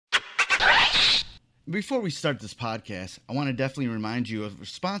Before we start this podcast, I want to definitely remind you of a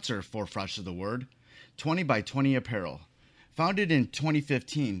sponsor for Fresh of the Word, 20 by 20 Apparel. Founded in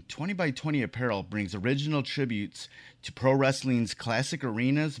 2015, 20 by 20 Apparel brings original tributes to pro wrestling's classic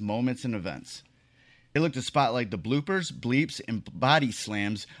arenas, moments, and events. They look to spotlight the bloopers, bleeps, and body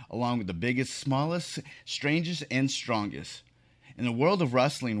slams along with the biggest, smallest, strangest, and strongest. In the world of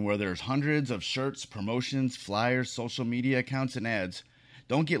wrestling where there's hundreds of shirts, promotions, flyers, social media accounts, and ads,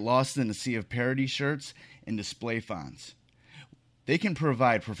 don't get lost in the sea of parody shirts and display fonts. They can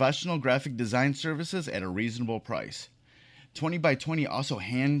provide professional graphic design services at a reasonable price. 20 by 20 also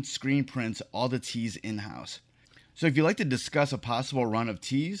hand screen prints all the tees in-house. So if you'd like to discuss a possible run of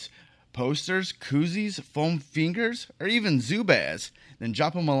tees, posters, koozies, foam fingers, or even Zubaz, then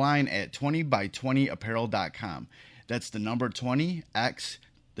drop them a line at 20by20apparel.com. That's the number 20x,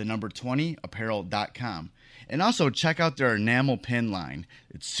 the number 20apparel.com. And also check out their enamel pin line.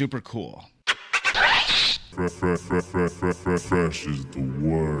 It's super cool. Fresh is the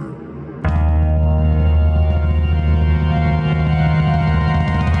word.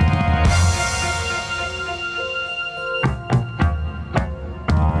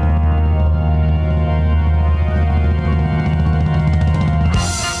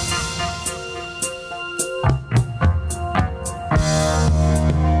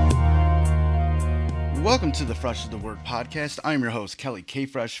 Welcome to the Fresh is the Word podcast. I'm your host, Kelly K.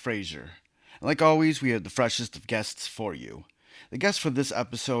 Fresh Frazier. And like always, we have the freshest of guests for you. The guest for this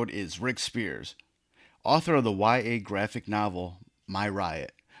episode is Rick Spears, author of the YA graphic novel My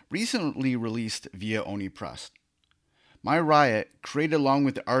Riot, recently released via Oni Press. My Riot, created along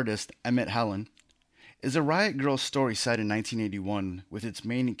with the artist Emmett Helen, is a Riot Girl story set in 1981 with its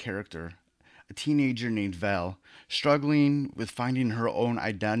main character, a teenager named Val, struggling with finding her own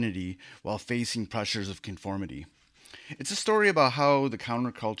identity while facing pressures of conformity. It's a story about how the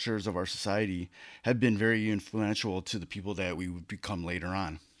countercultures of our society have been very influential to the people that we would become later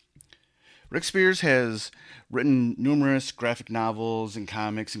on. Rick Spears has written numerous graphic novels and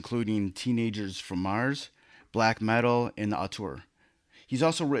comics, including Teenagers from Mars, Black Metal, and The Auteur. He's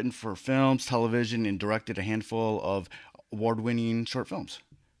also written for films, television, and directed a handful of award-winning short films.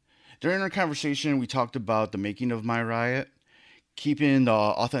 During our conversation, we talked about the making of My Riot, keeping the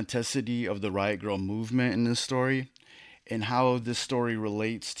authenticity of the Riot Girl movement in this story, and how this story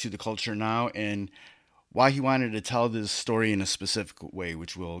relates to the culture now, and why he wanted to tell this story in a specific way,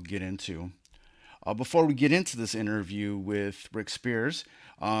 which we'll get into. Before we get into this interview with Rick Spears,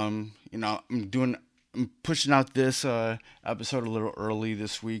 I'm pushing out this episode a little early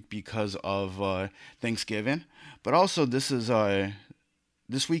this week because of Thanksgiving, but also this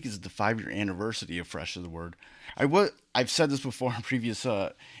week is the 5-year anniversary of Fresh of the Word. I've said this before in previous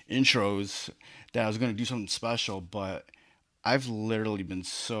intros that I was going to do something special, but I've literally been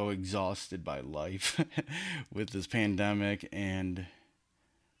so exhausted by life with this pandemic and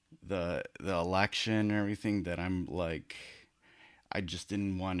the election and everything that I'm like, I just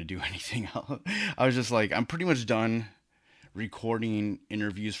didn't want to do anything else. I was just like, I'm pretty much done recording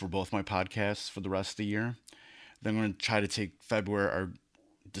interviews for both my podcasts for the rest of the year. Then I'm going to try to take February or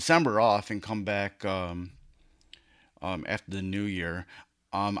December off and come back after the new year.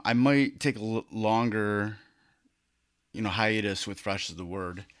 I might take a longer, hiatus with Fresh is the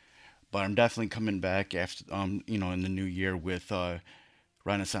Word, but I'm definitely coming back after, in the new year with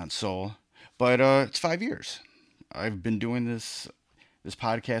Renaissance Soul. But it's 5 years. I've been doing this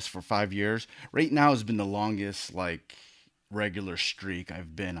podcast for 5 years. Right now has been the longest regular streak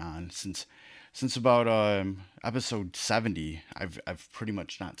I've been on since about episode 70. I've pretty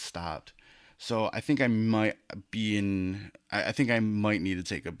much not stopped. So I think I might I think I might need to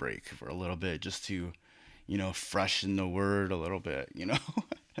take a break for a little bit just to, freshen the word a little bit,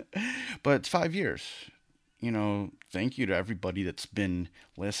 But it's 5 years. Thank you to everybody that's been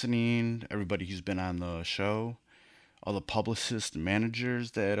listening, everybody who's been on the show, all the publicists and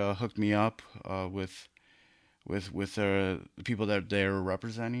managers that hooked me up with the people that they're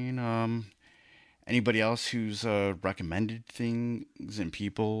representing. Anybody else who's recommended things and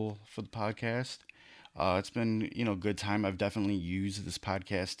people for the podcast. It's been, a good time. I've definitely used this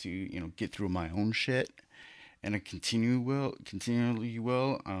podcast to, get through my own shit, and I continually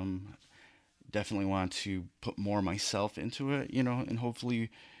will. Definitely want to put more of myself into it, and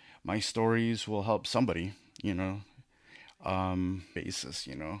hopefully my stories will help somebody, basis,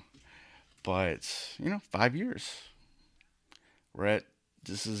 But, 5 years. We're at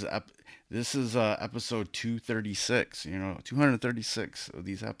this is episode 236. 236 of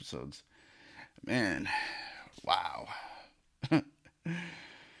these episodes. Man, wow. But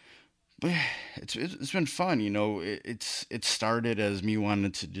it's been fun. It started as me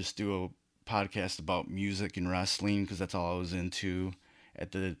wanting to just do podcast about music and wrestling because that's all I was into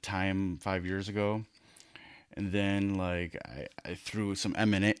at the time 5 years ago. And then like I threw some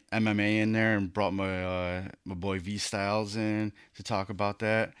MMA in there and brought my boy V Styles in to talk about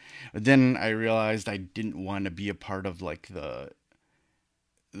that. But then I realized I didn't want to be a part of like the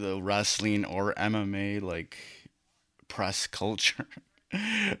wrestling or MMA like press culture.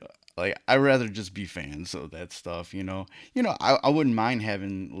 Like I'd rather just be fans of that stuff, you know. I wouldn't mind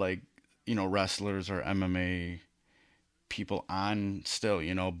having like, wrestlers or MMA people on still,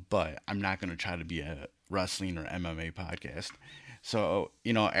 but I'm not gonna try to be a wrestling or MMA podcast. So,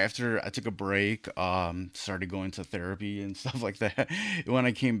 after I took a break, started going to therapy and stuff like that. When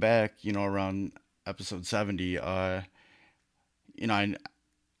I came back, around episode 70, you know, I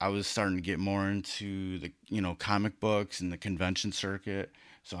I was starting to get more into the comic books and the convention circuit.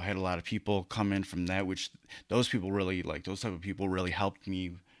 So I had a lot of people come in from that, which those people really like those type of people really helped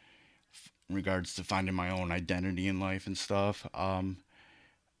me in regards to finding my own identity in life and stuff.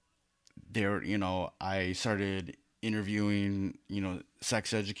 There, I started interviewing,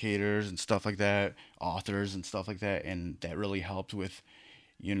 sex educators and stuff like that, authors and stuff like that, and that really helped with,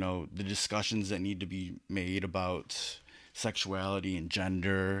 the discussions that need to be made about sexuality and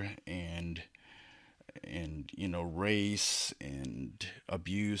gender and race and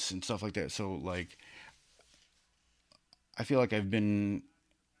abuse and stuff like that. So like I feel like I've been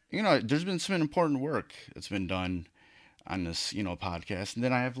there's been some important work that's been done on this podcast, and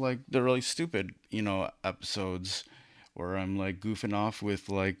then I have like the really stupid episodes where I'm like goofing off with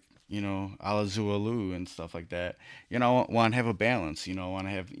like Alazualu and stuff like that. I want to have a balance. I want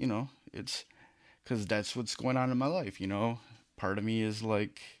to have it's because that's what's going on in my life. Part of me is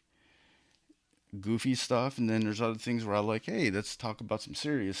like goofy stuff, and then there's other things where I like, hey, let's talk about some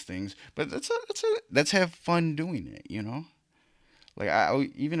serious things. But let's have fun doing it. Like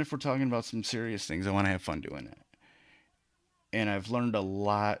even if we're talking about some serious things, I want to have fun doing it. And I've learned a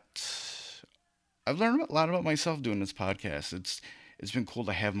lot. I've learned a lot about myself doing this podcast. It's been cool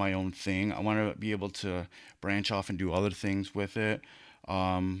to have my own thing. I want to be able to branch off and do other things with it.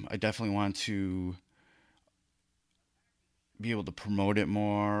 I definitely want to be able to promote it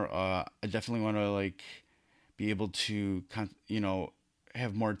more. I definitely want to like be able to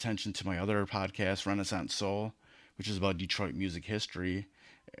have more attention to my other podcast, Renaissance Soul, which is about Detroit music history.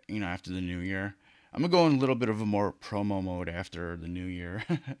 After the new year, I'm gonna go in a little bit of a more promo mode after the new year,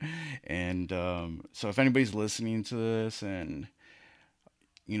 and so if anybody's listening to this, and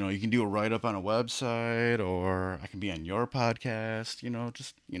you can do a write up on a website, or I can be on your podcast,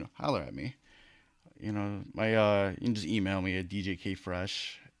 just holler at me. My you can just email me at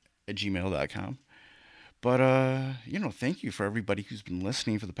djkfresh@gmail.com. But thank you for everybody who's been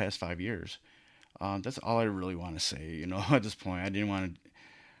listening for the past 5 years. That's all I really want to say. At this point, I didn't want to.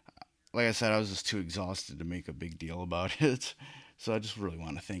 Like I said, I was just too exhausted to make a big deal about it. So I just really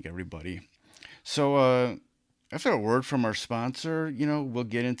want to thank everybody. So after a word from our sponsor, we'll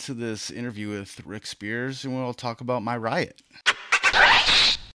get into this interview with Rick Spears, and we'll talk about my riot.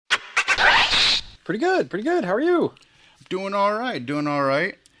 Pretty good, pretty good. How are you? Doing all right, doing all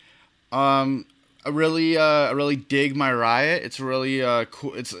right. I really dig my riot. It's really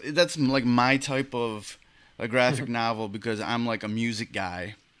cool. That's like my type of a graphic novel because I'm like a music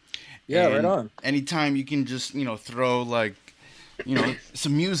guy. Yeah, And right on. anytime you can just throw like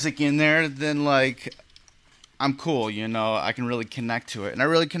some music in there, then like I'm cool. I can really connect to it, and I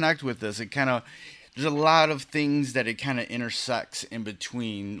really connect with this. It kind of there's a lot of things that it kind of intersects in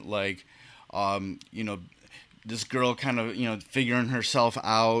between, like this girl kind of figuring herself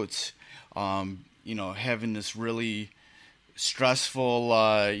out, having this really stressful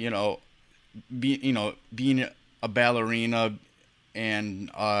being a ballerina and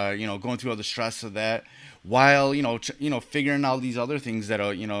going through all the stress of that while figuring out these other things that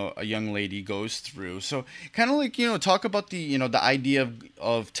a young lady goes through. So kind of like talk about the idea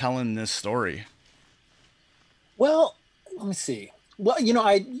of telling this story. Well, let me see. Well, you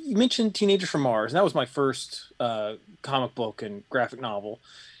mentioned Teenagers from Mars, and that was my first comic book and graphic novel,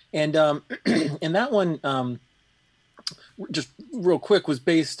 and and that one, just real quick, was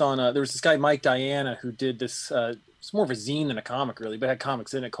based on there was this guy Mike Diana who did this. It's more of a zine than a comic, really, but it had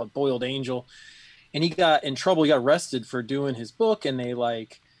comics in it called Boiled Angel, and he got in trouble. He got arrested for doing his book, and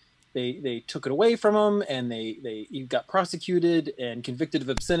they took it away from him, and he got prosecuted and convicted of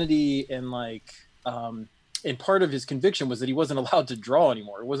obscenity, and and part of his conviction was that he wasn't allowed to draw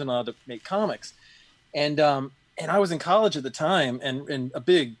anymore. He wasn't allowed to make comics. And I was in college at the time and a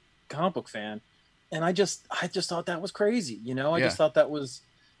big comic book fan. And I just thought that was crazy. I just thought that was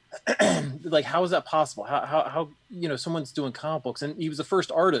like, how is that possible? How someone's doing comic books, and he was the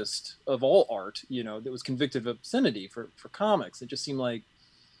first artist of all art, that was convicted of obscenity for comics. It just seemed like,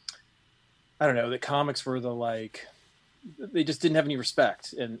 I don't know, that comics were they just didn't have any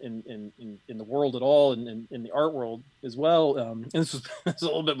respect in the world at all, and in the art world as well. And this was, this was a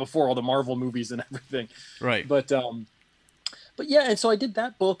little bit before all the Marvel movies and everything, Right. But yeah, and so I did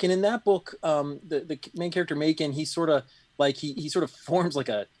that book, and in that book, the main character Macon, he sort of he sort of forms like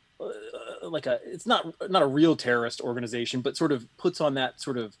a it's not a real terrorist organization, but sort of puts on that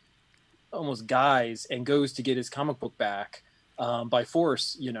sort of almost guise and goes to get his comic book back by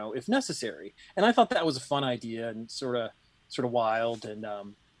force, if necessary. And I thought that was a fun idea and sort of wild, and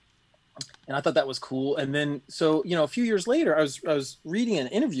I thought that was cool. And then so a few years later, I was reading an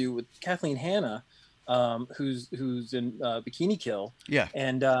interview with Kathleen Hanna, who's in Bikini Kill. Yeah.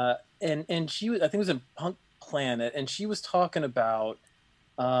 And she was, I think it was in Punk Planet, and she was talking about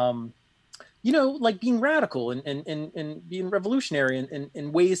like being radical and being revolutionary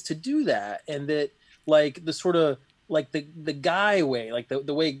and ways to do that, and that like the sort of like the guy way, like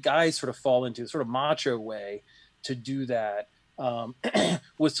the way guys sort of fall into sort of macho way to do that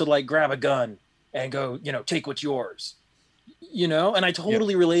was to like grab a gun and go, take what's yours. And I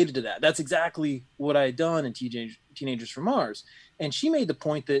totally related to that. That's exactly what I had done in Teenagers from Mars. And she made the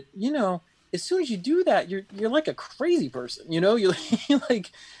point that, as soon as you do that, you're like a crazy person, you're like,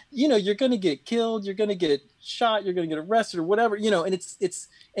 you're going to get killed, you're going to get shot, you're going to get arrested or whatever, and it's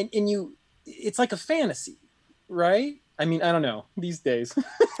like a fantasy, right? I mean, I don't know these days.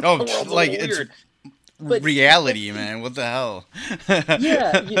 Oh, like it's weird. But reality, man, what the hell?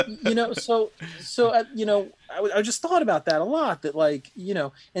 Yeah, I just thought about that a lot, that like,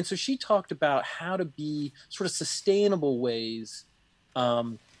 and so she talked about how to be sort of sustainable ways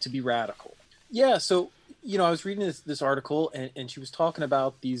to be radical. Yeah, so I was reading this article, and she was talking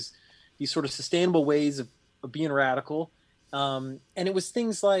about these sort of sustainable ways of being radical, and it was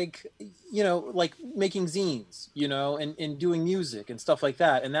things like like making zines, and doing music and stuff like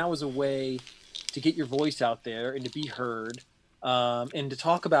that, and that was a way to get your voice out there and to be heard, and to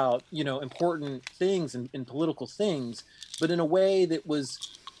talk about important things and political things, but in a way that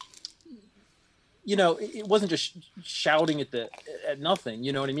was it wasn't just shouting at nothing,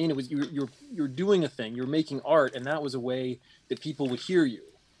 you know what I mean? It was you're doing a thing, you're making art, and that was a way that people would hear you,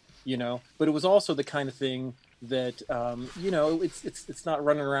 but it was also the kind of thing that it's not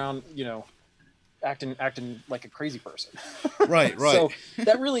running around acting like a crazy person. Right. So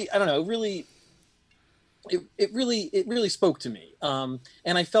that really, I don't know, it really spoke to me, and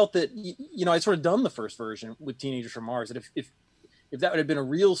I felt that I'd sort of done the first version with Teenagers from Mars, that if that would have been a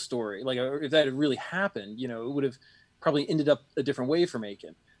real story, like if that had really happened, it would have probably ended up a different way for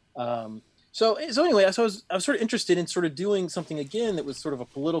Macon. So anyway, I was sort of interested in sort of doing something again that was sort of a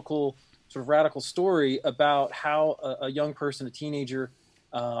political, sort of radical story about how a young person, a teenager,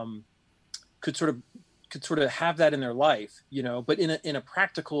 could sort of have that in their life, but in a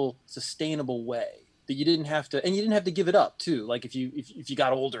practical, sustainable way. That you didn't have to give it up too. Like if you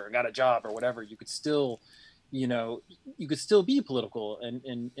got older and got a job or whatever, you could still, be political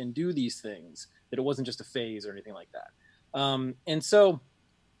and do these things, that it wasn't just a phase or anything like that. And so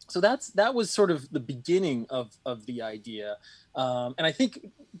that was sort of the beginning of the idea. And I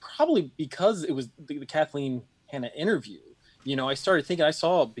think probably because it was the Kathleen Hanna interview, I started thinking, I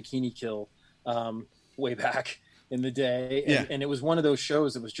saw Bikini Kill way back in the day. And it was one of those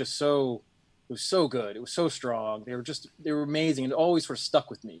shows that was just so, it was so good. It was so strong. They were amazing. And it always sort of stuck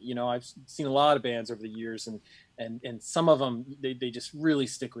with me. I've seen a lot of bands over the years, and some of them, they just really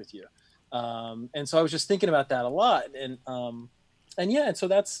stick with you. And so I was just thinking about that a lot. And so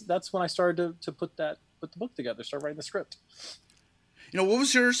that's when I started to put the book together, start writing the script. What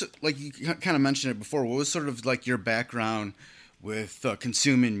was yours? Like you kind of mentioned it before. What was sort of like your background with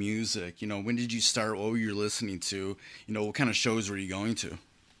consuming music? When did you start? What were you listening to? What kind of shows were you going to?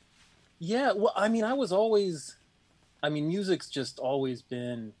 Yeah, well, I mean, music's just always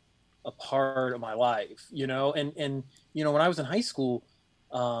been a part of my life, and when I was in high school,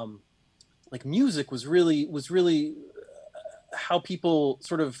 like music was really how people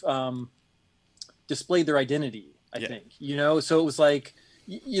sort of displayed their identity, I think, so it was like,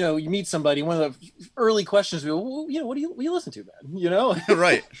 you meet somebody, one of the early questions, well, what do you listen to, man?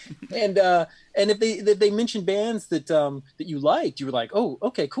 Right. And if they mentioned bands that you liked, you were like, oh,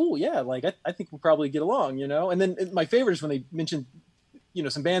 okay, cool, yeah, like I think we'll probably get along, and then my favorite is when they mentioned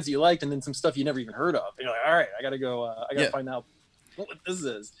some bands that you liked, and then some stuff you never even heard of, and you're like, all right, I gotta find out what this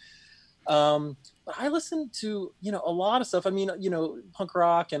is. But I listened to a lot of stuff. I mean, punk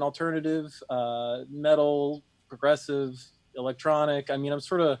rock and alternative, metal, progressive, electronic. I mean, I'm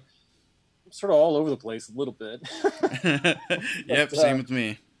sort of all over the place a little bit. Yep, But, same with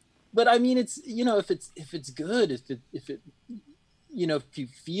me. but I mean, it's, if it's good, if it if you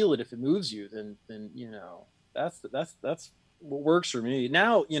feel it, if it moves you, then that's what works for me.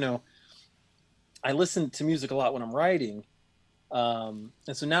 Now, I listen to music a lot when I'm writing, and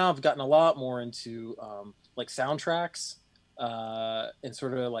so now I've gotten a lot more into like soundtracks, and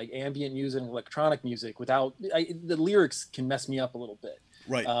sort of like ambient music and electronic music without the lyrics can mess me up a little bit.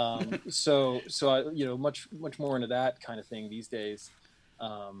 Right. So I, much more into that kind of thing these days,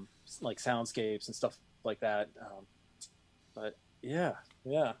 like soundscapes and stuff like that. But yeah.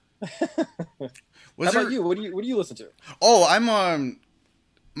 How about you? What do you listen to? Oh, I'm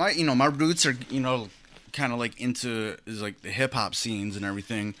my roots are kind of like into is like the hip hop scenes and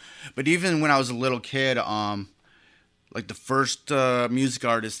everything. But even when I was a little kid, like the first music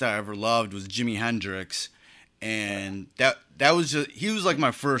artist that I ever loved was Jimi Hendrix, and that was just, he was like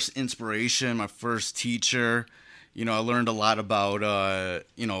my first inspiration, my first teacher. I learned a lot about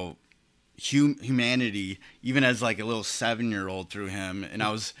humanity even as like a little 7-year-old through him, and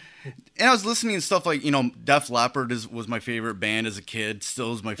I was listening to stuff like Def Leppard was my favorite band as a kid,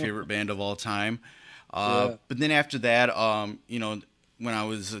 still is my favorite band of all time. But then after that, when I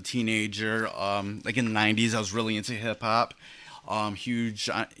was a teenager, like in the 90s, I was really into hip hop, huge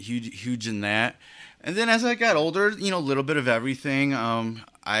in that. And then as I got older, a little bit of everything.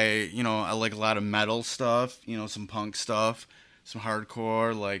 I like a lot of metal stuff, some punk stuff, some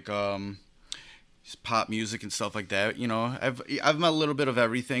hardcore, like pop music and stuff like that. I've met a little bit of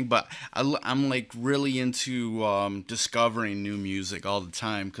everything, but I'm like really into discovering new music all the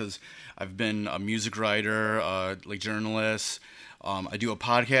time because I've been a music writer, like journalist. I do a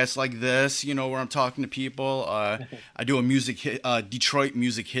podcast like this, where I'm talking to people. I do a Detroit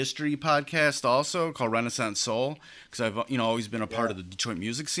music history podcast also called Renaissance Soul because I've always been a part of the Detroit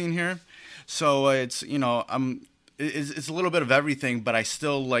music scene here. So it's it's a little bit of everything, but I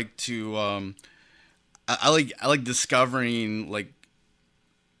still like to I like discovering like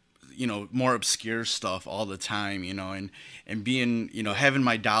more obscure stuff all the time, and being, having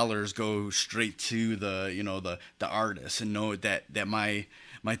my dollars go straight to the artist and know that my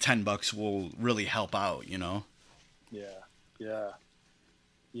 $10 will really help out. Yeah.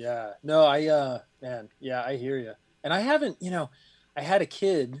 No, I hear you. And I haven't, I had a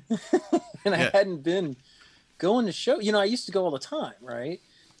kid and I hadn't been going to show, I used to go all the time. Right.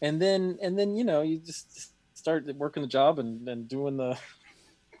 And then, you just start working the job and doing the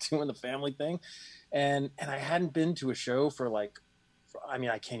family thing. And I hadn't been to a show for I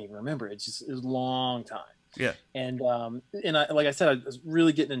can't even remember. It was a long time. Yeah. And I, like I said, I was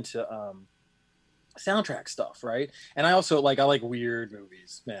really getting into soundtrack stuff, right? And I also I like weird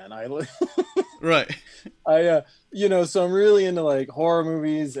movies, man. Right. So I'm really into like horror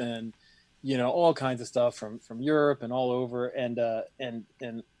movies and all kinds of stuff from Europe and all over. And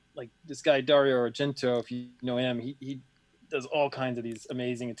like this guy Dario Argento, if you know him, he does all kinds of these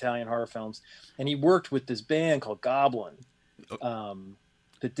amazing Italian horror films, and he worked with this band called Goblin,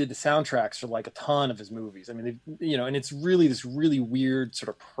 that did the soundtracks for like a ton of his movies. I mean, and it's really this really weird sort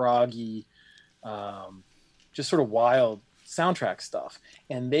of proggy, just sort of wild soundtrack stuff.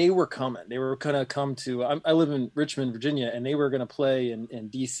 And they were going to come to, I live in Richmond, Virginia, and they were going to play in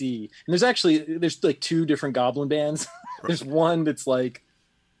DC. And there's like 2 different Goblin bands. There's one that's like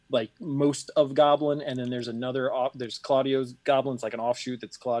most of Goblin, and then there's there's Claudio's Goblin's like an offshoot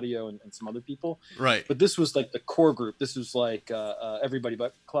that's Claudio and some other people. Right. But this was like the core group. This was like everybody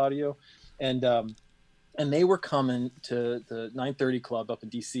but Claudio, and they were coming to the 930 Club up in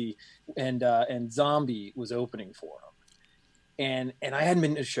DC, and Zombie was opening for them. And I hadn't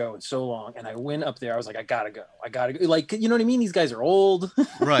been to a show in so long, and I went up there. I was like, I gotta go. Like, you know what I mean? These guys are old,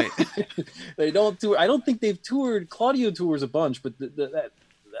 right? They don't tour. I don't think they've toured. Claudio tours a bunch, but that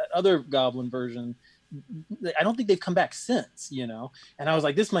other Goblin version, I don't think they've come back since. And I was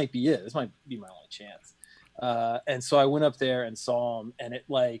like, this might be it. This might be my only chance. And so I went up there and saw them, and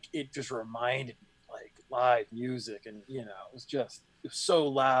it just reminded me like live music, and it was so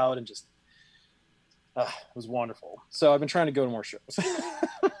loud and just. It was wonderful. So I've been trying to go to more shows.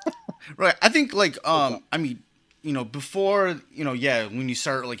 Right. I think before, when you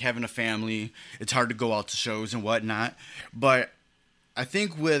start like having a family, it's hard to go out to shows and whatnot. But I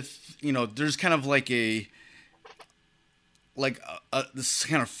think with, there's kind of like this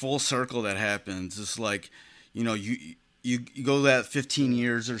kind of full circle that happens. It's like, you go that 15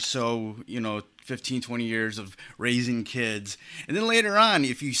 years or so, 15, 20 years of raising kids. And then later on,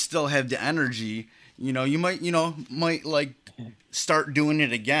 if you still have the energy, you might like start doing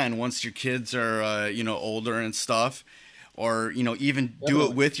it again once your kids are, older and stuff. or even do it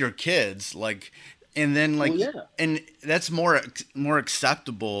Definitely. with your kids, like, and then like, Well, yeah. and that's more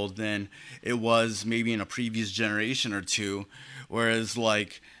acceptable than it was maybe in a previous generation or two, whereas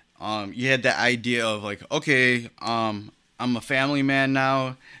like, you had that idea of like, okay, I'm a family man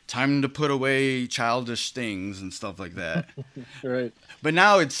now, time to put away childish things and stuff like that. Right. But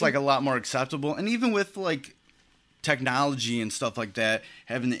now it's like a lot more acceptable, and even with like technology and stuff like that,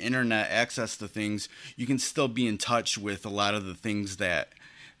 having the internet access to things, you can still be in touch with a lot of the things that,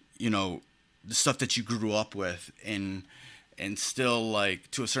 you know, the stuff that you grew up with, and still, like,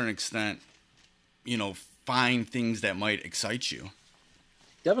 to a certain extent, find things that might excite you.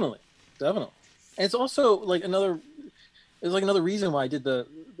 Definitely. Definitely. And it's also like another. It's like another reason why I did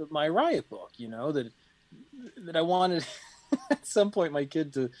my Riot book. That I wanted at some point my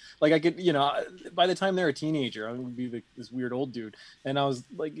kid to, like, I could, by the time they're a teenager, I'm gonna be this weird old dude, and I was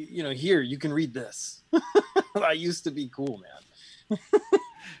like, here, you can read this. I used to be cool, man.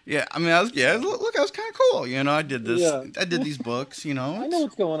 Yeah, I mean, look, I was kind of cool. I did this. Yeah, I did these books. I know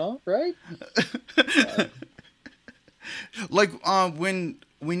what's going on, right? Uh, Like, when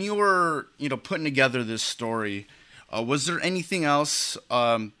you were putting together this story, was there anything else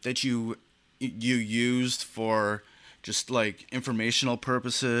that you used for just like informational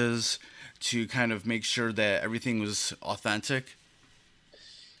purposes to kind of make sure that everything was authentic?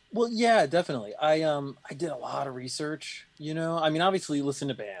 well, yeah, definitely. I did a lot of research. I mean, obviously, listen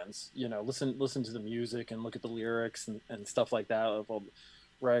to bands. Listen to the music and look at the lyrics and stuff like that of all the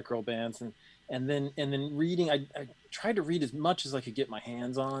Riot Grrrl bands, and then reading. I tried to read as much as I could get my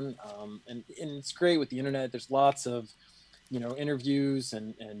hands on, and it's great with the internet. There's lots of interviews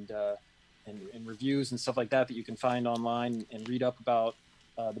and reviews and stuff like that you can find online and read up about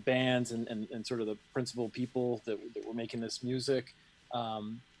the bands and sort of the principal people that were making this music.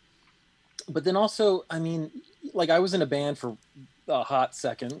 But then also, I mean, like, I was in a band for a hot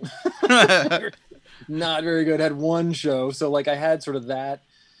second. Not very good. Had one show, so like I had sort of that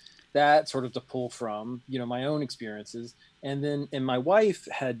sort of to pull from, my own experiences, and my wife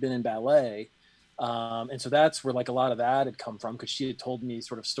had been in ballet, and so that's where like a lot of that had come from, because she had told me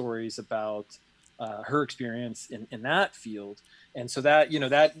sort of stories about her experience in that field, and so that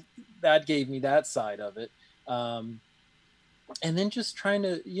gave me that side of it. And then just trying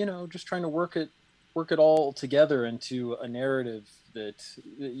to work it all together into a narrative that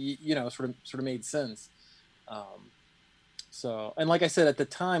sort of made sense. Um, so and like I said at the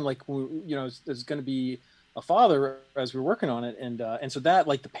time, like, there's going to be a father as we were working on it, and so that,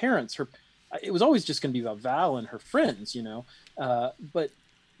 like, the parents, it was always just going to be about Val and her friends,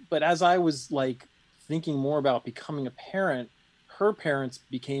 but as I was like thinking more about becoming a parent, her parents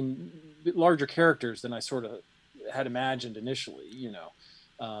became larger characters than I sort of had imagined initially,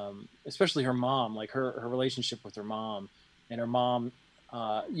 especially her mom, like her relationship with her mom, and her mom,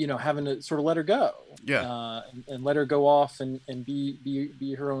 having to sort of let her go, Yeah. and let her go off and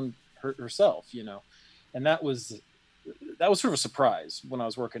be her own herself, and that was sort of a surprise when I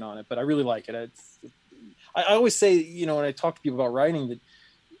was working on it, but I really like it. I always say, when I talk to people about writing, that,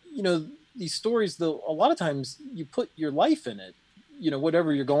 these stories, though, a lot of times you put your life in it,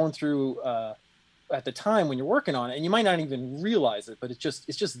 whatever you're going through, at the time when you're working on it, and you might not even realize it, but it's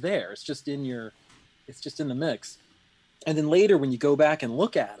just there. It's just in the mix. And then later, when you go back and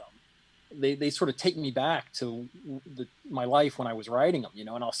look at them, they sort of take me back to my life when I was writing them, and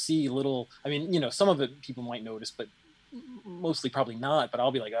I'll see little, I mean, some of it people might notice, but mostly probably not, but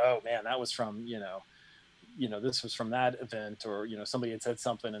I'll be like, oh man, that was from, this was from that event, or, somebody had said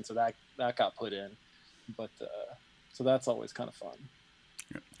something, and so that got put in. But, so that's always kind of fun.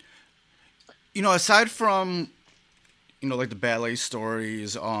 Aside from like the ballet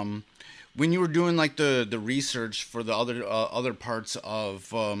stories, when you were doing like the research for the other parts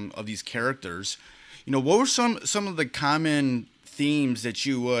of these characters, what were some of the common themes that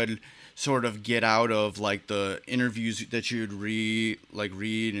you would sort of get out of like the interviews that you'd read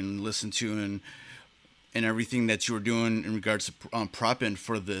and listen to, and everything that you were doing in regards to prepping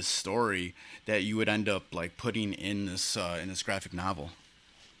for this story that you would end up like putting in this graphic novel?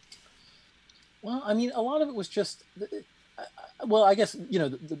 Well, I mean, a lot of it was just, well, I guess,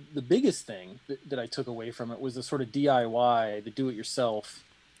 the biggest thing that I took away from it was the sort of DIY, the do-it-yourself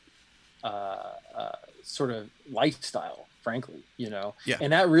sort of lifestyle, frankly, Yeah.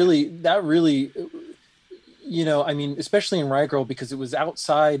 and that really, I mean, especially in Riot Grrrl, because it was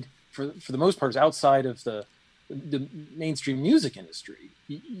outside, for the most part, it was outside of the mainstream music industry,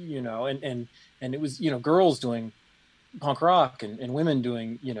 and it was, girls doing punk rock, and women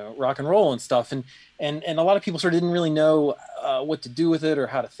doing rock and roll and stuff, and a lot of people sort of didn't really know what to do with it or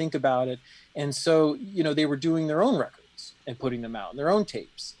how to think about it, and so they were doing their own records, records and putting them out, and their own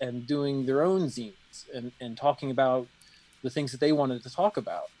tapes, and doing their own zines, and talking about the things that they wanted to talk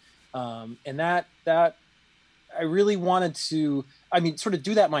about. And that I really wanted to, I mean, sort of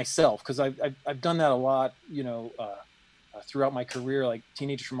do that myself, because I've done that a lot, throughout my career. Like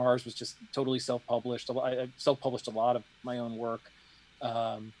Teenagers from Mars was just totally self-published. I self-published a lot of my own work.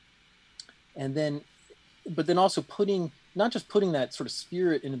 But then also not just putting that sort of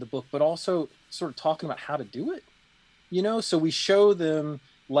spirit into the book, but also sort of talking about how to do it, so we show them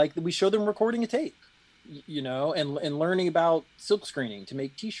recording a tape, and learning about silk screening to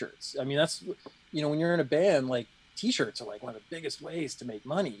make t-shirts. I mean, that's, when you're in a band, like t-shirts are like one of the biggest ways to make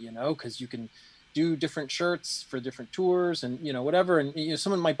money, because you can do different shirts for different tours and, whatever. And,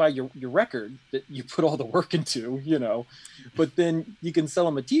 someone might buy your record that you put all the work into, but then you can sell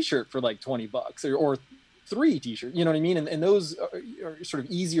them a t-shirt for like $20 or 3 t-shirts, you know what I mean? And those are sort of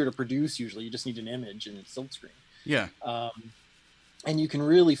easier to produce. Usually you just need an image and silk screen. Yeah. And you can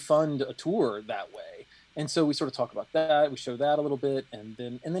really fund a tour that way. And so we sort of talk about that. We show that a little bit. And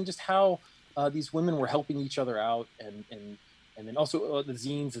then just how these women were helping each other out. And then also the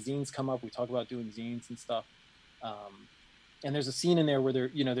zines come up. We talk about doing zines and stuff. And there's a scene in there where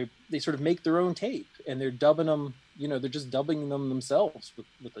they sort of make their own tape, and they're dubbing them, they're just dubbing them themselves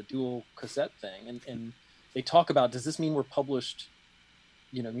with a dual cassette thing. And they talk about, does this mean we're published,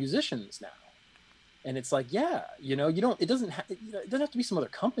 musicians now? And it's like, yeah, it doesn't have to be some other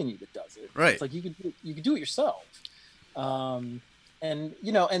company that does it. Right. It's like you could do it yourself. Someone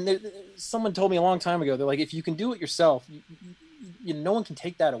told me a long time ago, they're like, if you can do it yourself, no one can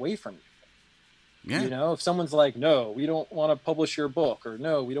take that away from you. Yeah. If someone's like, no, we don't want to publish your book, or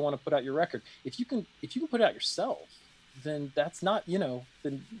no, we don't want to put out your record. If you can put it out yourself, then that's not,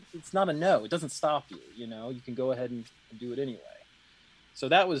 then it's not a no. It doesn't stop you. You can go ahead and do it anyway. So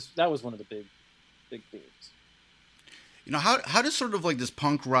that was one of the big themes. How does sort of like this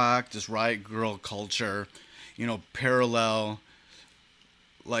punk rock, this riot girl culture, parallel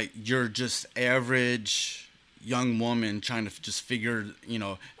like you're just average young woman trying to just figure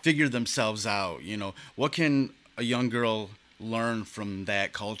themselves out? What can a young girl learn from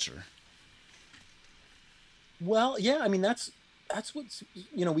that culture? Well, yeah, I mean, that's what's,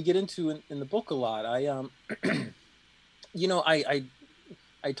 we get into in the book a lot.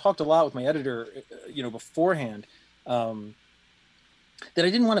 I talked a lot with my editor, beforehand, that I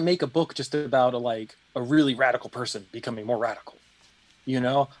didn't want to make a book just about a really radical person becoming more radical.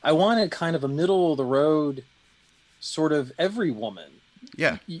 I wanted kind of a middle of the road sort of every woman.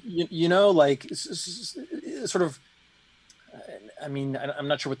 Yeah. Sort of, I mean, I'm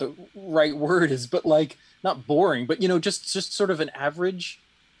not sure what the right word is, but not boring, but, just sort of an average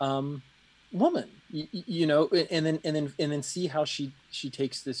woman, and then see how she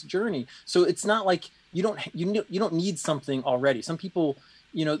takes this journey. So it's not like you don't need something already. Some people,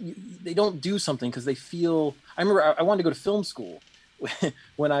 they don't do something because they feel. I remember I wanted to go to film school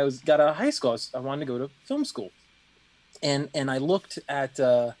when I got out of high school. I wanted to go to film school, and I looked at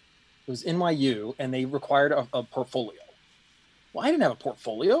it was NYU, and they required a portfolio. Well, I didn't have a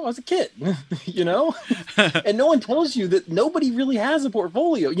portfolio. I was a kid, and no one tells you that nobody really has a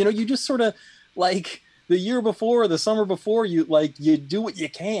portfolio. You just sort of the year before, the summer before, you do what you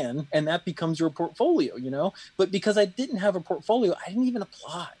can, and that becomes your portfolio, But because I didn't have a portfolio, I didn't even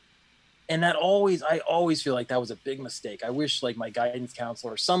apply. And I always feel like that was a big mistake. I wish my guidance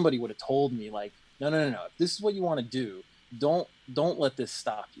counselor or somebody would have told me no. If this is what you want to do, don't let this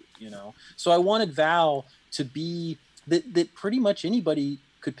stop you, So I wanted Val to be that pretty much anybody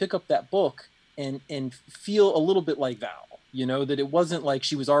could pick up that book and feel a little bit like Val, that it wasn't like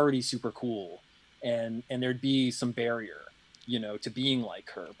she was already super cool and there'd be some barrier, to being like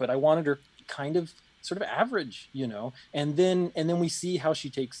her. But I wanted her kind of sort of average, and then we see how she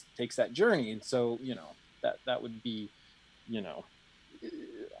takes that journey. And so, that would be, I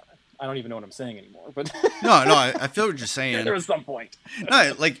don't even know what I'm saying anymore, but no, I feel what you're saying. There was some point.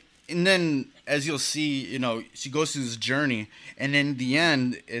 No, and then as you'll see, she goes through this journey, and in the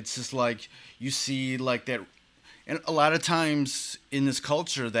end, it's just you see that, and a lot of times in this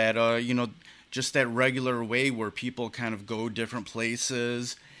culture that, just that regular way where people kind of go different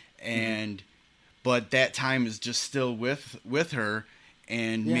places, and but that time is just still with her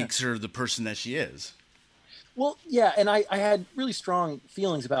and makes her the person that she is. Well, yeah, and I had really strong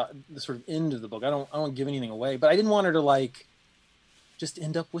feelings about the sort of end of the book. I don't give anything away, but I didn't want her to just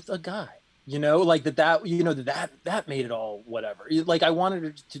end up with a guy, that made it all whatever. I wanted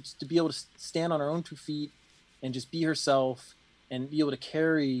her to be able to stand on her own 2 feet and just be herself and be able to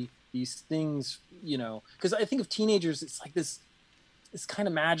carry these things, because I think of teenagers, it's this kind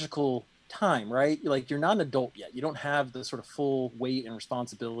of magical time, right? Like you're not an adult yet. You don't have the sort of full weight and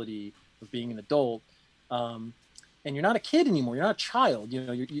responsibility of being an adult. Um, and you're not a kid anymore. You're not a child. You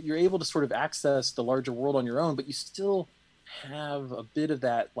know, you're able to sort of access the larger world on your own, but you still have a bit of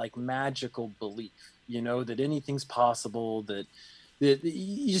that like magical belief, you know, that anything's possible, that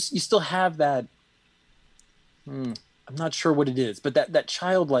you still have that, I'm not sure what it is, but that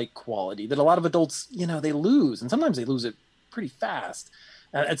childlike quality that a lot of adults, you know, they lose, and sometimes they lose it pretty fast.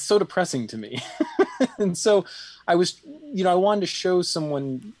 It's so depressing to me. And so I was, you know, I wanted to show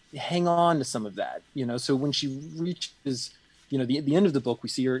someone hang on to some of that, you know. So when she reaches, you know, the end of the book, we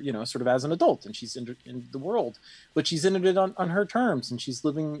see her, you know, sort of as an adult, and she's in the world, but she's in it on her terms, and she's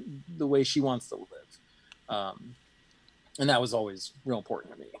living the way she wants to live. And that was always real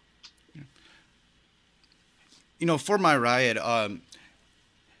important to me. You know, for My Riot,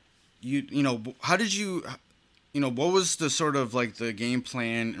 you know, how did you, you know, what was the sort of like the game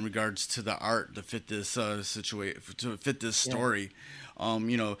plan in regards to the art to fit this situation, to fit this story?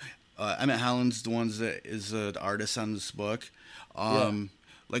 You know, Emmett Hallen's the ones that is the artist on this book.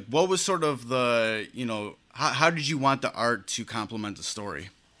 Like, what was sort of the, you know, how did you want the art to complement the story?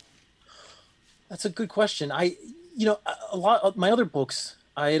 That's a good question. You know, a lot of my other books,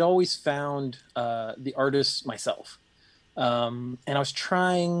 I had always found the artist myself, and I was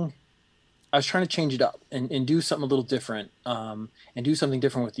trying to change it up and do something a little different, and do something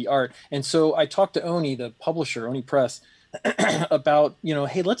different with the art. And so I talked to Oni, the publisher, Oni Press, about, you know,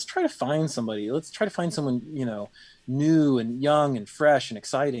 hey, let's try to find somebody. Let's try to find someone, you know, new and young and fresh and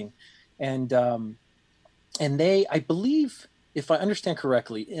exciting. And they, I believe, if I understand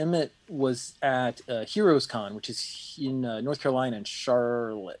correctly, Emmett was at Heroes Con, which is in North Carolina and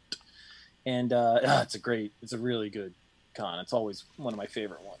Charlotte. And it's a really good con. It's always one of my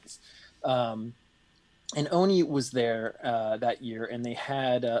favorite ones. And Oni was there that year, and they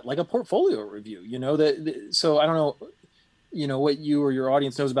had like a portfolio review, you know, so I don't know, you know, what you or your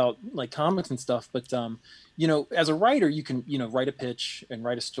audience knows about like comics and stuff, but you know, as a writer, you can, you know, write a pitch and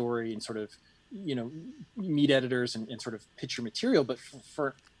write a story and sort of, you know, meet editors and sort of pitch your material. But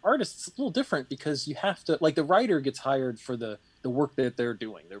for artists, it's a little different, because you have to, like, the writer gets hired for the work that they're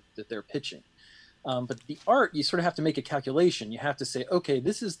doing, that they're pitching. But the art, you sort of have to make a calculation. You have to say, okay,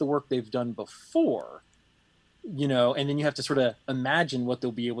 this is the work they've done before, you know, and then you have to sort of imagine what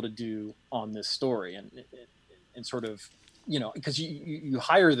they'll be able to do on this story, and sort of, you know, because you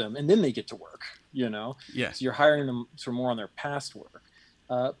hire them and then they get to work, you know. Yeah. So you're hiring them sort of more on their past work.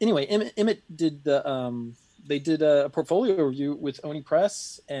 Anyway, Emmett did they did a portfolio review with Oni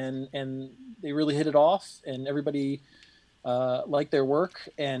Press, and they really hit it off, and everybody liked their work.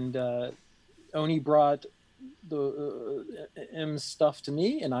 And Oni brought the M's stuff to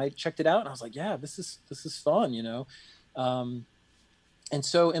me, and I checked it out, and I was like, yeah, this is fun, you know. And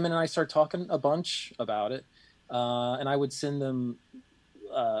so Emmett and I started talking a bunch about it, and I would send them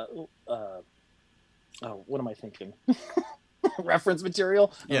what am I thinking? Reference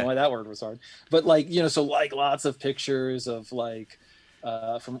material. I don't know why that word was hard, but like, you know, so like lots of pictures of like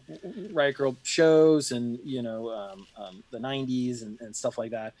from Riot Grrrl shows, and, you know, the 90s and stuff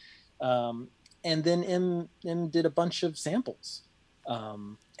like that. And then M did a bunch of samples,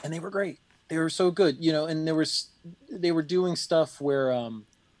 and they were great. They were so good, you know. And they were doing stuff where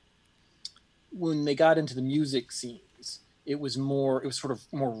when they got into the music scenes, it was sort of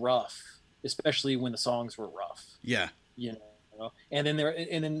more rough, especially when the songs were rough. Yeah. You know, and then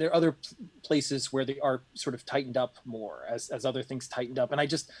there are other places where the art sort of tightened up more as other things tightened up. And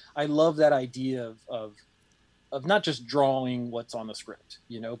I love that idea of not just drawing what's on the script,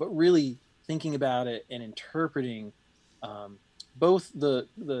 you know, but really thinking about it and interpreting both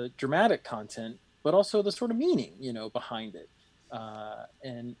the dramatic content, but also the sort of meaning, you know, behind it.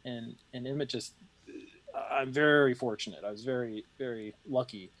 And Emmett just, I'm very fortunate. I was very, very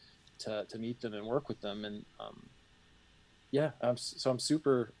lucky to meet them and work with them. And yeah, I'm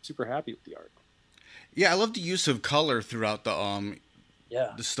super, super happy with the art. Yeah, I love the use of color throughout the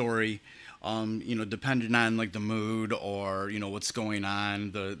story. You know, depending on like the mood or, you know, what's going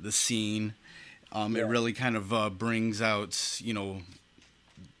on, the scene. It really kind of brings out, you know,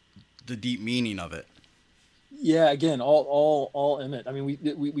 the deep meaning of it. Yeah, again, all Emmett. I mean,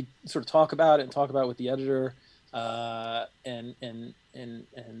 we sort of talk about it with the editor, and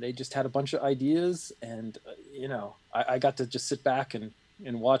they just had a bunch of ideas, and you know, I got to just sit back and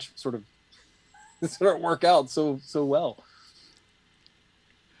watch sort of work out so well.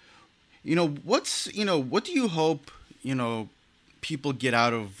 You know, what do you hope, you know, people get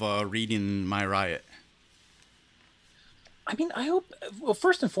out of reading My Riot? I mean, I hope, well,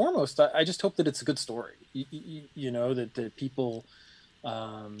 first and foremost, I just hope that it's a good story. You know, that people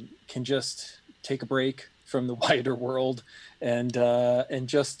can just take a break from the wider world, and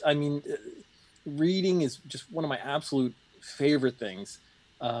just, I mean, reading is just one of my absolute favorite things.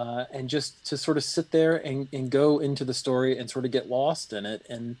 And just to sort of sit there and go into the story and sort of get lost in it.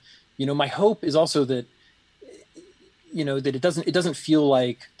 And, my hope is also that, that it doesn't feel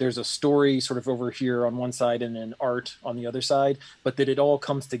like there's a story sort of over here on one side and then art on the other side, but that it all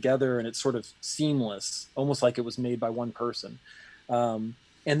comes together and it's sort of seamless, almost like it was made by one person. And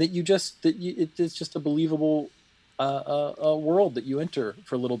that it's just a believable a world that you enter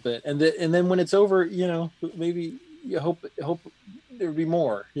for a little bit, and then when it's over, maybe you hope there'd be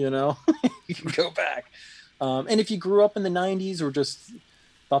more. You can go back, and if you grew up in the '90s or just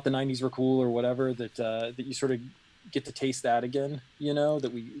thought the '90s were cool or whatever, that you sort of get to taste that again.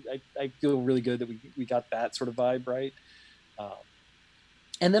 I feel really good that we got that sort of vibe right.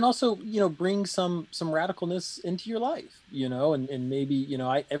 And then also, bring some radicalness into your life, and maybe,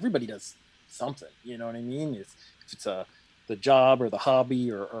 everybody does something, you know what I mean? If it's the job or the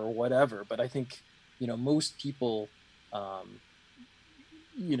hobby or whatever. But I think, most people,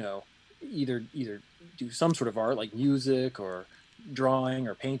 either do some sort of art like music or drawing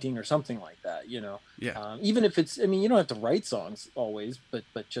or painting or something like that, Yeah. Even if it's, I mean, you don't have to write songs always, but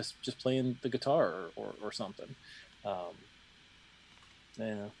just playing the guitar or something.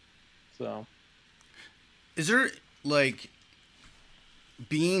 Yeah. So, Is there, like,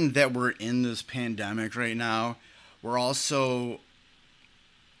 being that we're in this pandemic right now, we're also,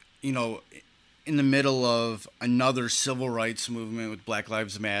 in the middle of another civil rights movement with Black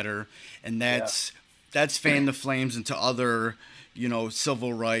Lives Matter, and that's fanned the flames into other,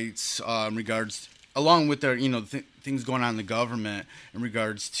 civil rights regards, along with their, things going on in the government in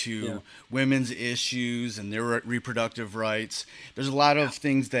regards to women's issues and their reproductive rights. There's a lot of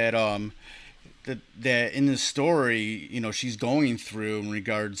things that that in this story, she's going through in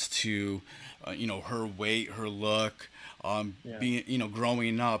regards to, her weight, her look, being,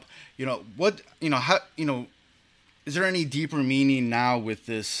 growing up. What, how, is there any deeper meaning now with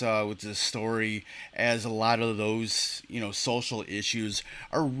this story, as a lot of those, social issues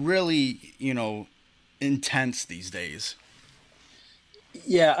are really, intense these days?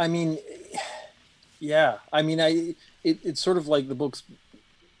 Yeah, I mean, it's sort of like the books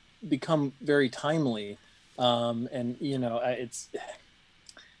become very timely, and it's.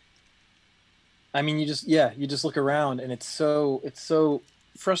 I mean, you just look around, and it's so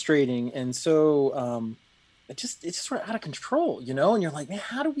frustrating, and so it's just sort of out of control, and you're like, man,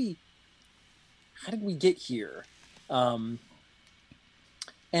 how did we get here? But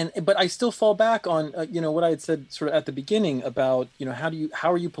I still fall back on what I had said sort of at the beginning about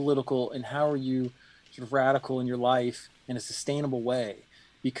how are you political and how are you sort of radical in your life in a sustainable way,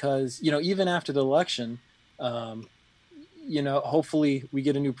 because even after the election, hopefully we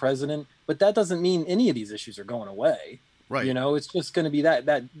get a new president, but that doesn't mean any of these issues are going away. Right. It's just going to be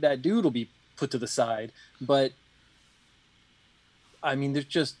that dude will be put to the side, but I mean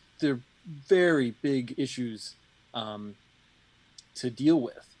they're very big issues to deal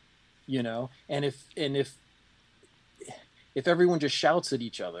with, and if everyone just shouts at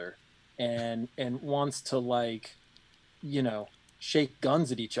each other and wants to, like, shake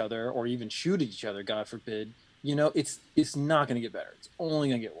guns at each other or even shoot at each other, God forbid, it's not going to get better. It's only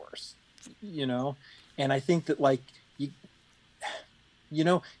going to get worse, and I think that, like, we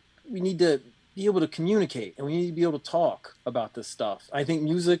need to be able to communicate, and we need to be able to talk about this stuff. I think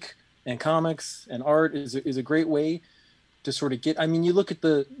music and comics and art is a great way to sort of get. I mean, you look at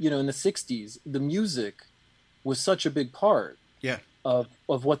the in the '60s, the music was such a big part of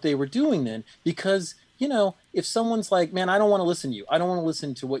what they were doing then, because if someone's like, man, I don't want to listen to you, I don't want to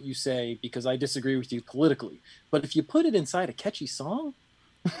listen to what you say because I disagree with you politically, but if you put it inside a catchy song,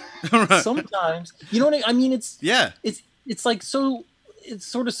 sometimes, what I mean, it's like, so it's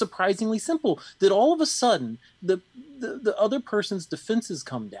sort of surprisingly simple that all of a sudden the other person's defenses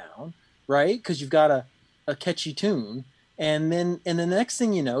come down, right? Because you've got a catchy tune, and then the next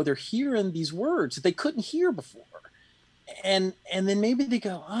thing you know, they're hearing these words that they couldn't hear before, and then maybe they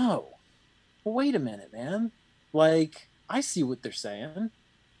go, oh, well, wait a minute, man, like, I see what they're saying,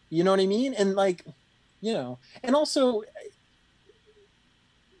 you know what I mean? And, like, and also,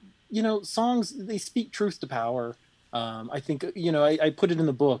 songs, they speak truth to power. I think, I put it in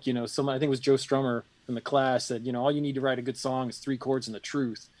the book, someone, I think it was Joe Strummer from the class, said, all you need to write a good song is 3 chords and the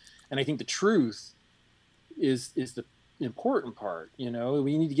truth. And I think the truth is the important part.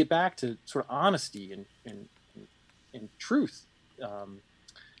 We need to get back to sort of honesty and truth,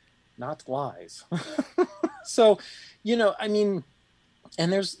 not lies. So, I mean,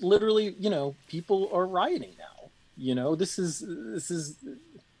 and there's literally, people are rioting now, You know, this is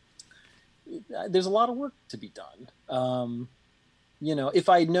there's a lot of work to be done. You know, if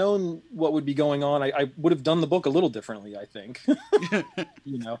I'd known what would be going on, I would have done the book a little differently, I think.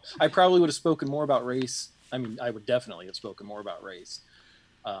 You know, I probably would have spoken more about race. I mean, I would definitely have spoken more about race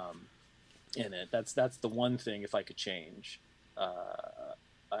in it. That's the one thing, if I could change,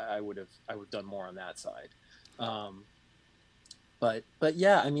 I would have done more on that side. But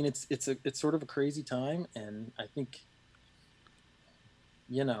yeah, I mean, it's sort of a crazy time, and I think,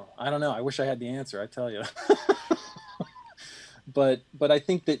 you know, I don't know. I wish I had the answer, I tell you. But I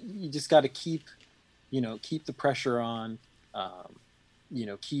think that you just got to keep, you know, keep the pressure on, you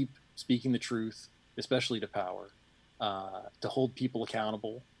know, keep speaking the truth, especially to power, to hold people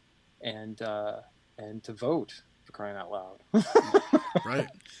accountable, and to vote, for crying out loud. Right.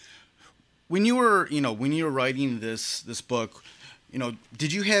 When you were, you know, when you were writing this book, you know,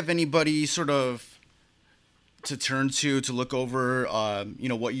 did you have anybody sort of to turn to look over, you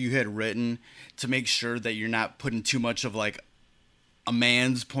know, what you had written, to make sure that you're not putting too much of like a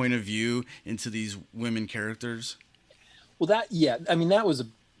man's point of view into these women characters? Well, yeah, I mean, that was a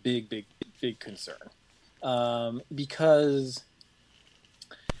big concern, because,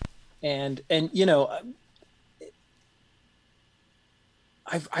 and you know,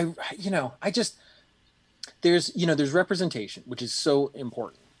 you know, I just, there's, you know, there's representation, which is so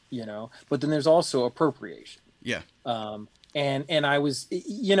important, you know, but then there's also appropriation. Yeah. And I was,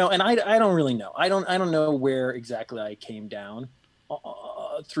 you know, and I don't really know. I don't know where exactly I came down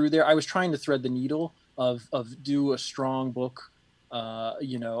through there. I was trying to thread the needle of do a strong book,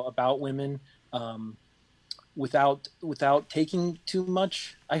 you know, about women, without taking too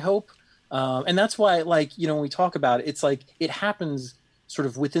much, I hope. And that's why, like, you know, when we talk about it, it's like it happens sort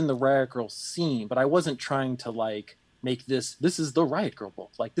of within the Riot Girl scene, but I wasn't trying to like make this is the Riot Girl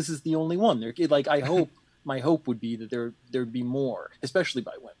book. Like, this is the only one. There, like, I hope my hope would be that there'd be more, especially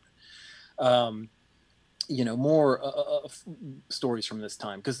by women. You know, more stories from this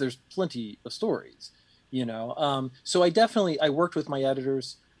time, because there's plenty of stories, you know. So I worked with my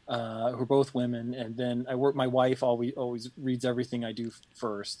editors, who are both women, and then my wife always reads everything I do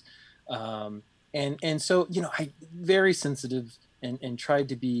first. And so, you know, I very sensitive, and tried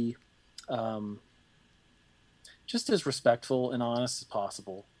to be just as respectful and honest as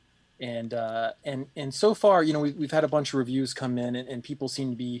possible. And so far, you know, we've had a bunch of reviews come in, and people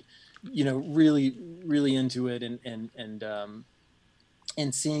seem to be, you know, really into it, and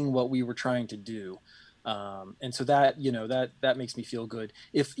seeing what we were trying to do. And so that, you know, that makes me feel good.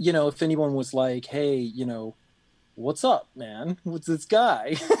 If, you know, if anyone was like, hey, you know, what's up, man? What's this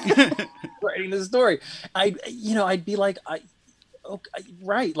guy writing this story? I'd be like, okay,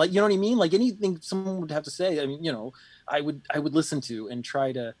 right. Like, you know what I mean? Like, anything someone would have to say, I mean, you know, I would listen to, and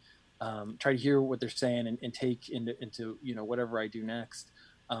try to hear what they're saying, and take into, you know, whatever I do next.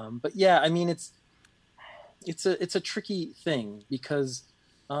 But yeah, I mean, it's a tricky thing, because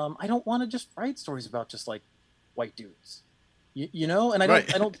I don't want to just write stories about just like white dudes, you know, and I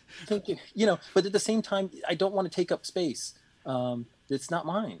don't think, you know, but at the same time, I don't want to take up space that's not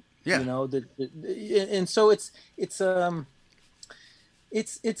mine. Yeah. You know, and so it's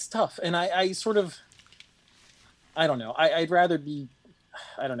tough, and I sort of, I don't know. I'd rather be,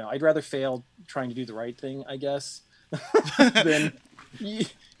 I don't know. I'd rather fail trying to do the right thing, I guess, than,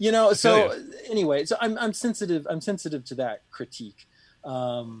 you know. So anyway, so I'm sensitive to that critique,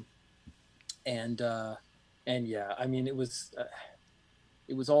 and yeah, I mean, it was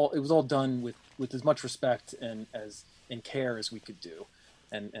all done with as much respect and care as we could do,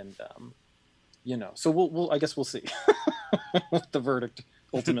 and you know. So I guess we'll see what the verdict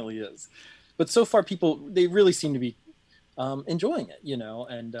ultimately is. But so far, they really seem to be enjoying it, you know,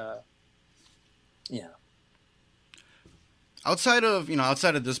 and yeah. Outside of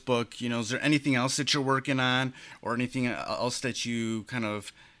this book, you know, is there anything else that you're working on, or anything else that you kind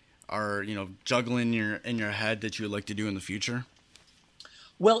of are, you know, juggling in your head that you would like to do in the future?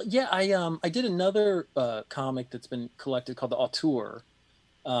 Well, yeah, I did another comic that's been collected called The Auteur,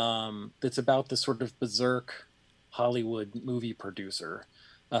 that's about this sort of berserk Hollywood movie producer.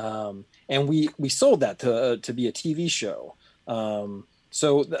 And we sold that to be a TV show.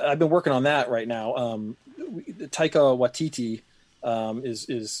 So I've been working on that right now. Taika Waititi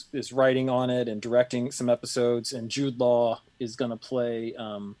is writing on it and directing some episodes, and Jude Law is going to play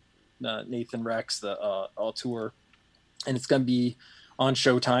Nathan Rex, the Auteur, and it's going to be on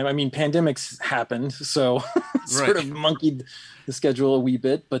Showtime. I mean, pandemics happened, so sort of monkeyed the schedule a wee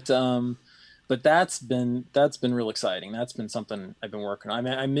bit, but that's been real exciting. That's been something I've been working on.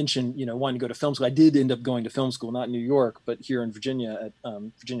 I mentioned, you know, wanting to go to film school. I did end up going to film school, not in New York, but here in Virginia at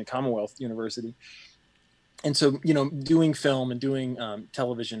Virginia Commonwealth University. and so, you know, doing film and doing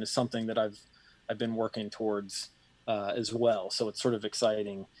television is something that I've been working towards as well. So it's sort of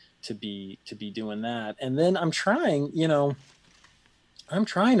exciting to be doing that. And then I'm trying to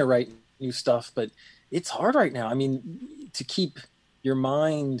write new stuff, but it's hard right now. I mean, to keep your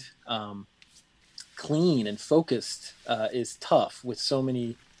mind clean and focused is tough with so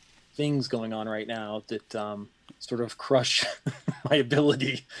many things going on right now that sort of crush my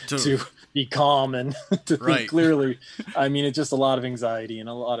ability to be calm and to think clearly. I mean, it's just a lot of anxiety and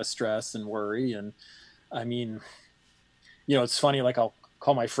a lot of stress and worry. And I mean, you know, it's funny, like I'll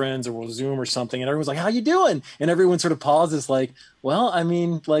call my friends or we'll Zoom or something and everyone's like, how you doing? And everyone sort of pauses like, well, I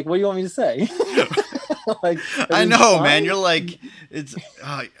mean, like, what do you want me to say? Like, I know, fine? Man. You're like, it's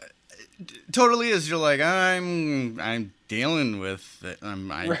totally is. You're like, I'm dealing with it.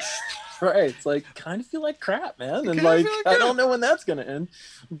 Right. It's like, kind of feel like crap, man. And like I don't know when that's going to end,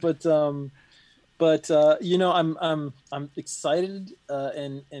 but you know, I'm excited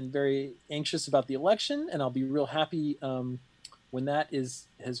and very anxious about the election, and I'll be real happy when that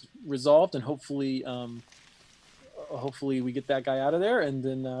has resolved, and hopefully we get that guy out of there, and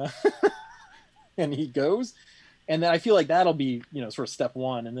then and he goes, and then I feel like that'll be, you know, sort of step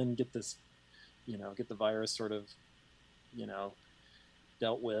one, and then get this, you know, get the virus sort of, you know,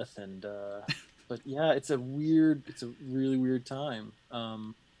 dealt with, and but yeah, it's a really weird time.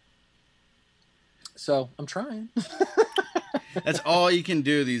 So I'm trying. That's all you can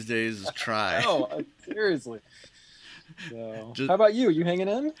do these days is try. Oh, seriously. So, how about you? You hanging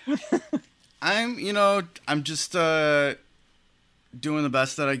in? I'm just doing the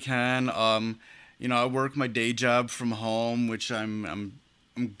best that I can. You know, I work my day job from home, which I'm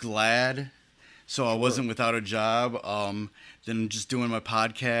glad. So I wasn't without a job. Then I'm just doing my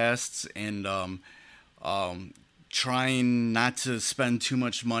podcasts and trying not to spend too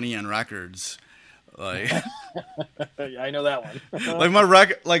much money on records. Like, I know that one.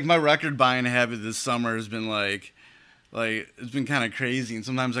 my record buying habit this summer has been like it's been kind of crazy, and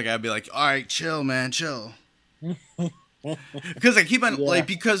sometimes I gotta be like, all right, chill, man, chill. Because I keep on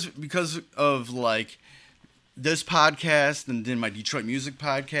because of like this podcast and then my Detroit music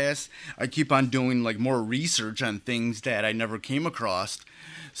podcast, I keep on doing like more research on things that I never came across.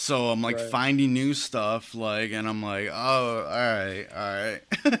 So I'm like finding new stuff, like, and I'm like, oh, all right.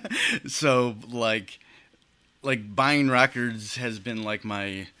 So like buying records has been like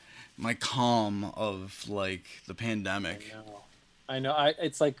my calm of like the pandemic. I know.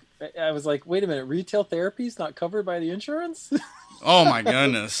 It's like I was like, wait a minute, retail therapy's not covered by the insurance? Oh my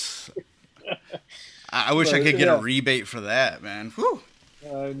goodness. I wish I could get a rebate for that, man. Whew.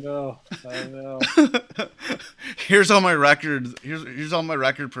 I know. Here's all my records. Here's all my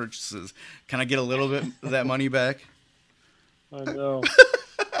record purchases. Can I get a little bit of that money back? I know.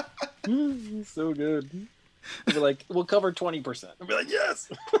 So good. They'll be like, we'll cover 20%. I'll be like, yes.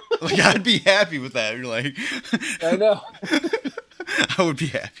 Like, I'd be happy with that. You're like, I know. I would be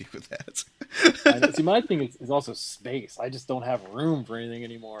happy with that. I know. See, my thing is also space. I just don't have room for anything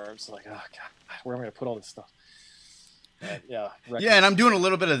anymore. I'm just like, oh god, where am I gonna put all this stuff? Yeah, and I'm doing a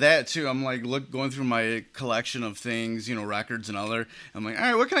little bit of that too. I'm like going through my collection of things, you know, records and other. I'm like, all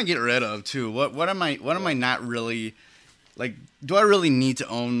right, what can I get rid of too? What am I not really like? Do I really need to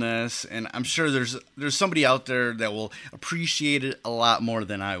own this? And I'm sure there's somebody out there that will appreciate it a lot more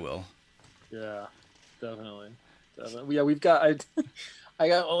than I will. Yeah, definitely. Yeah, we've got I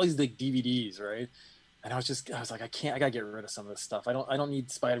got all these like DVDs, right? And I was like, I gotta get rid of some of this stuff. I don't need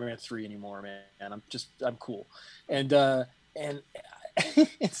Spider-Man 3 anymore, man. I'm cool. And and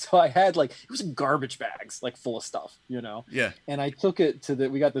so I had like, it was garbage bags, like full of stuff, you know? Yeah. And I took it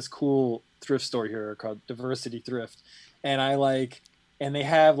we got this cool thrift store here called Diversity Thrift. And and they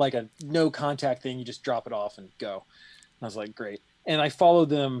have like a no contact thing. You just drop it off and go. And I was like, great. And I followed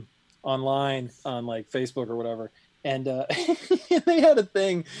them online on like Facebook or whatever. And they had a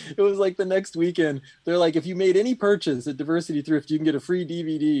thing. It was like the next weekend. They're like, if you made any purchase at Diversity Thrift, you can get a free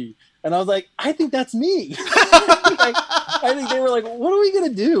DVD. And I was like, I think that's me. I think they were like, what are we going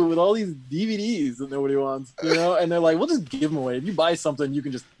to do with all these DVDs that nobody wants? You know? And they're like, we'll just give them away. If you buy something, you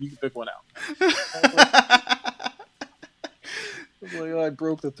can pick one out. I was like, oh, I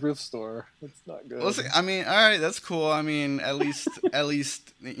broke the thrift store. That's not good. Well, I mean, all right, that's cool. I mean, at least,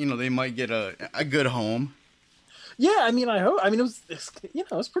 you know, they might get a good home. Yeah, I mean, I hope. I mean, it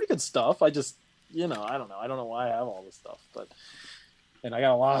was pretty good stuff. I just, you know, I don't know. I don't know why I have all this stuff, and I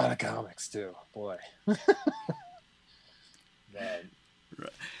got a lot of comics too. Boy. Right.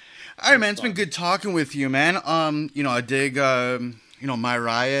 All right, man. It's been good talking with you, man. You know, I dig, you know, My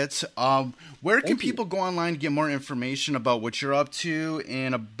Riot. Where can people go online to get more information about what you're up to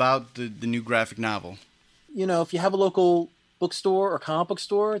and about the new graphic novel? if you have a local bookstore or comic book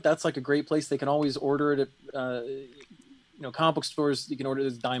store, that's like a great place. They can always order it at, comic book stores. You can order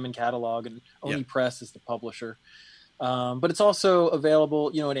this Diamond catalog, and Oni Press is the publisher. But it's also available,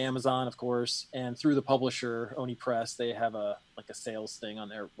 at Amazon, of course, and through the publisher, Oni Press. They have a sales thing on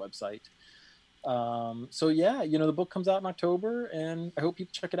their website. The book comes out in October, and I hope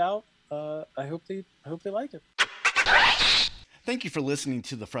people check it out. I hope they like it. Thank you for listening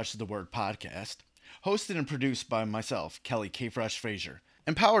to the Fresh is the Word podcast, hosted and produced by myself, Kelly K. Fresh Frazier,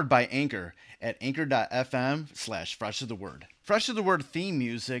 empowered by Anchor at anchor.fm/Fresh is the Word. Fresh is the Word theme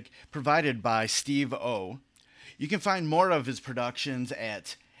music provided by Steve O. You can find more of his productions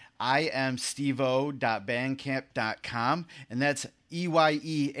at iamsteveo.bandcamp.com, and that's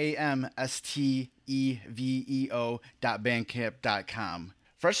EYEAMSTEVEO.bandcamp.com.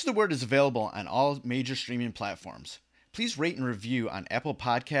 Fresh is the Word is available on all major streaming platforms. Please rate and review on Apple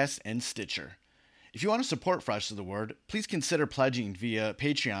Podcasts and Stitcher. If you want to support Fresh is the Word, please consider pledging via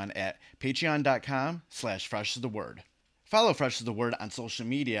Patreon at patreon.com/freshestheword. Follow Fresh is the Word on social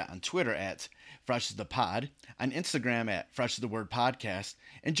media on Twitter at Fresh is the Pod, on Instagram at Fresh is the Word Podcast,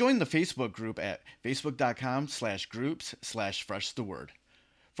 and join the Facebook group at facebook.com/groups/Fresh is the Word.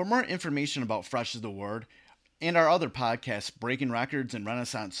 For more information about Fresh is the Word and our other podcasts, Breaking Records and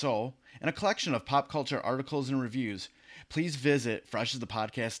Renaissance Soul, and a collection of pop culture articles and reviews, please visit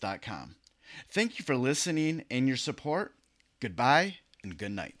freshesthepodcast.com. Thank you for listening and your support. Goodbye and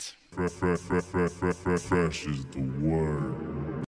good night. Fresh is the word.